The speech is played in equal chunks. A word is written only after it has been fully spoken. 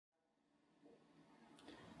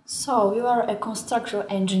So, you are a construction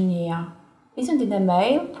engineer. Isn't it a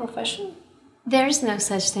male profession? There is no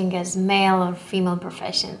such thing as male or female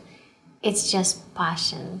profession. It's just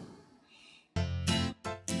passion.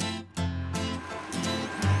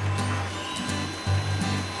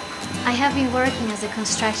 I have been working as a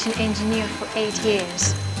construction engineer for 8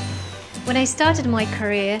 years. When I started my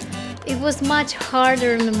career, it was much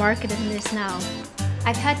harder in the market than it is now.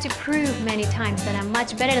 I've had to prove many times that I'm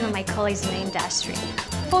much better than my colleagues in the industry.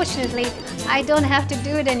 Fortunately, I don't have to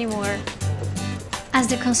do it anymore. As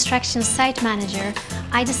the construction site manager,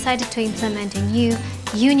 I decided to implement a new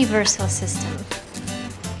universal system.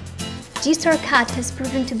 GstarCAD has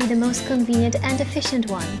proven to be the most convenient and efficient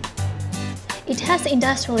one. It has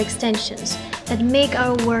industrial extensions that make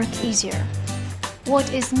our work easier.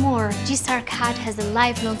 What is more, GstarCAD has a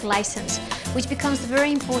lifelong license, which becomes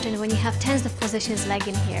very important when you have tens of positions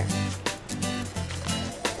lagging here.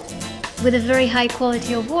 With a very high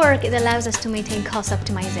quality of work, it allows us to maintain cost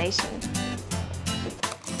optimization.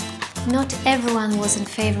 Not everyone was in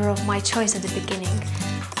favor of my choice at the beginning.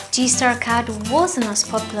 GstarCAD wasn't as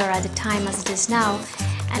popular at the time as it is now,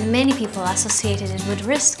 and many people associated it with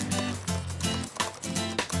risk.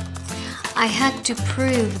 I had to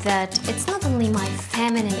prove that it's not only my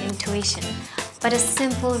feminine intuition, but a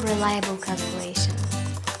simple, reliable calculation.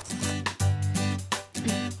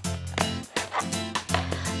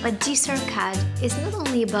 But GstarCAD is not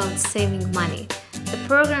only about saving money. The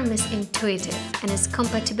program is intuitive, and its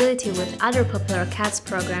compatibility with other popular CAD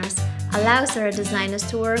programs allows our designers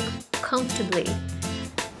to work comfortably.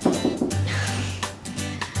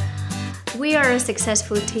 We are a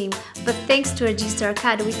successful team, but thanks to our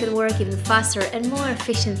GstarCAD, we can work even faster and more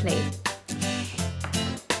efficiently.